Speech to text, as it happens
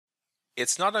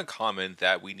It's not uncommon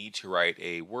that we need to write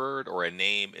a word or a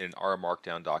name in our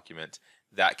Markdown document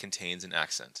that contains an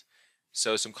accent.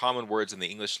 So some common words in the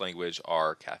English language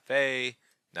are cafe,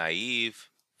 naive,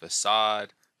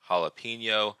 facade,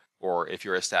 jalapeno, or if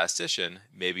you're a statistician,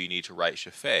 maybe you need to write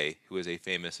Chaffee, who is a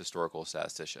famous historical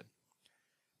statistician.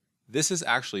 This is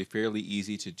actually fairly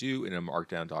easy to do in a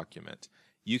Markdown document.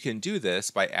 You can do this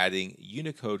by adding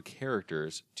Unicode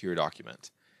characters to your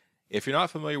document. If you're not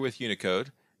familiar with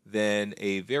Unicode, then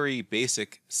a very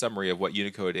basic summary of what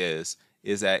Unicode is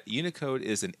that Unicode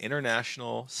is an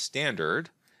international standard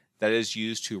that is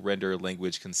used to render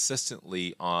language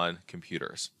consistently on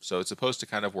computers. So it's supposed to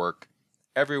kind of work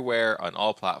everywhere on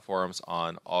all platforms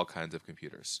on all kinds of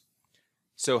computers.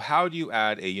 So how do you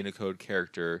add a Unicode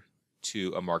character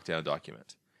to a Markdown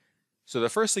document? So the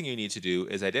first thing you need to do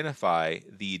is identify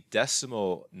the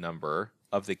decimal number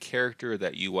of the character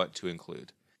that you want to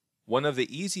include. One of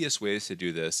the easiest ways to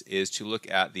do this is to look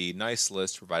at the nice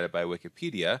list provided by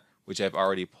Wikipedia, which I've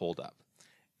already pulled up.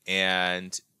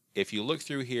 And if you look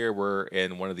through here, we're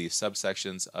in one of the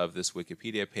subsections of this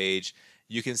Wikipedia page.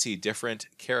 You can see different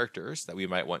characters that we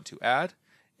might want to add,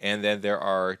 and then there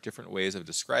are different ways of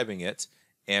describing it,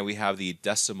 and we have the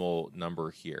decimal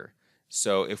number here.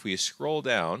 So if we scroll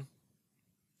down,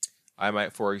 I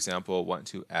might, for example, want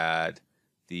to add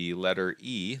the letter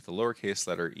E, the lowercase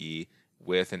letter e,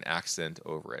 with an accent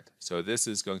over it. So this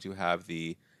is going to have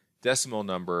the decimal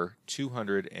number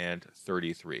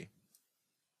 233.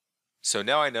 So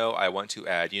now I know I want to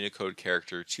add Unicode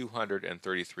character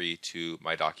 233 to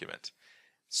my document.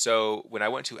 So when I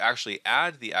want to actually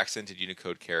add the accented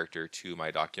Unicode character to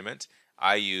my document,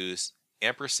 I use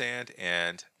ampersand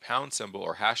and pound symbol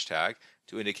or hashtag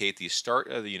to indicate the start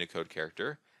of the Unicode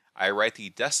character. I write the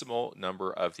decimal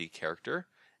number of the character,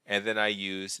 and then I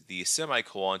use the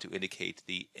semicolon to indicate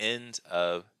the end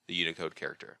of the Unicode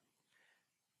character.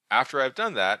 After I've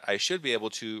done that, I should be able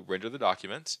to render the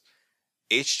document.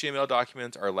 HTML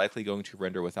documents are likely going to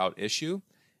render without issue.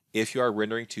 If you are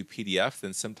rendering to PDF,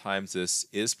 then sometimes this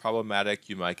is problematic.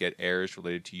 You might get errors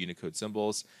related to Unicode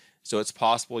symbols. So it's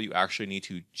possible you actually need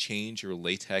to change your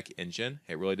LaTeX engine.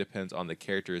 It really depends on the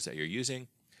characters that you're using.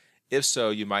 If so,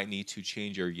 you might need to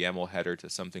change your YAML header to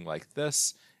something like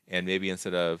this, and maybe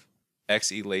instead of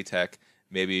XE-LaTeX,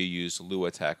 maybe you use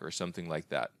LuaTeX or something like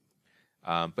that.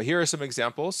 But here are some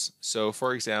examples. So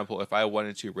for example, if I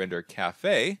wanted to render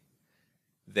cafe,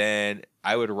 then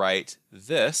I would write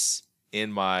this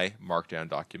in my Markdown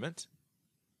document.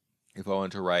 If I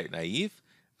wanted to write naive,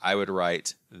 I would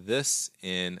write this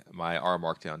in my R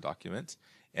Markdown document.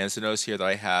 And so notice here that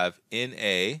I have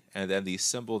NA, and then the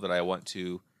symbol that I want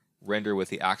to render with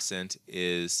the accent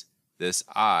is this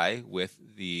I with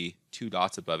the two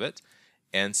dots above it.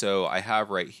 And so I have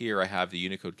right here, I have the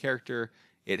Unicode character.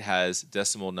 It has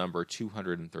decimal number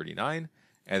 239,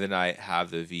 and then I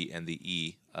have the V and the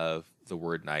E of the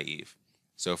word naive.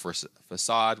 So for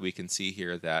facade, we can see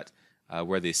here that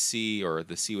where the C or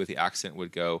the C with the accent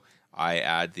would go, I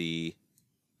add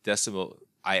decimal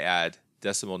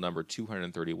number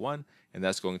 231, and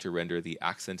that's going to render the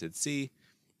accented C.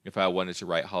 If I wanted to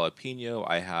write jalapeno,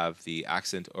 I have the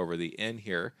accent over the N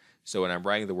here. So when I'm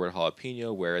writing the word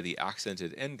jalapeno, where the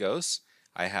accented N goes,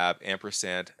 I have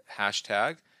ampersand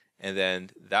hashtag, and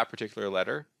then that particular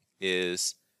letter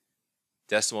is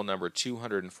decimal number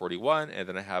 241, and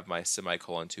then I have my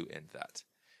semicolon to end that.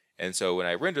 And so when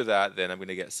I render that, then I'm going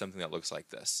to get something that looks like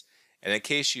this. And in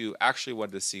case you actually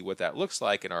wanted to see what that looks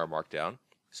like in our Markdown,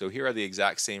 so here are the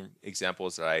exact same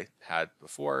examples that I had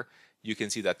before. You can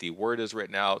see that the word is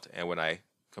written out, and when I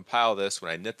compile this,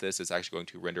 when I knit this, it's actually going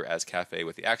to render as cafe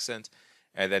with the accent.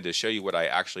 And then to show you what I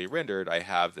actually rendered, I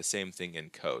have the same thing in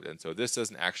code. And so this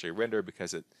doesn't actually render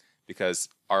because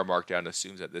our Markdown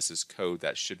assumes that this is code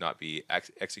that should not be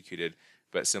executed,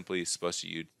 but simply supposed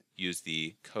to use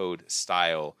the code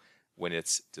style when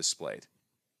it's displayed.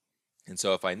 And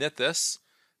so if I knit this,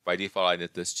 by default I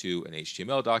knit this to an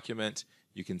HTML document.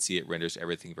 You can see it renders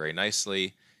everything very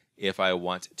nicely. If I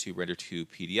want to render to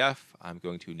PDF, I'm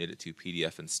going to knit it to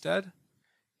PDF instead.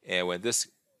 And when this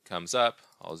comes up,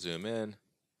 I'll zoom in.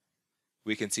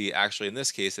 We can see actually in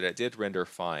this case that it did render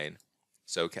fine.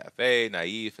 So cafe,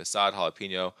 naive, facade,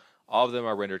 jalapeno, all of them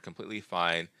are rendered completely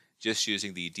fine just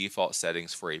using the default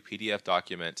settings for a PDF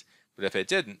document. But if it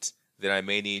didn't, then I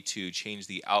may need to change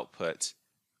the output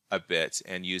a bit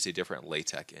and use a different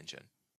LaTeX engine.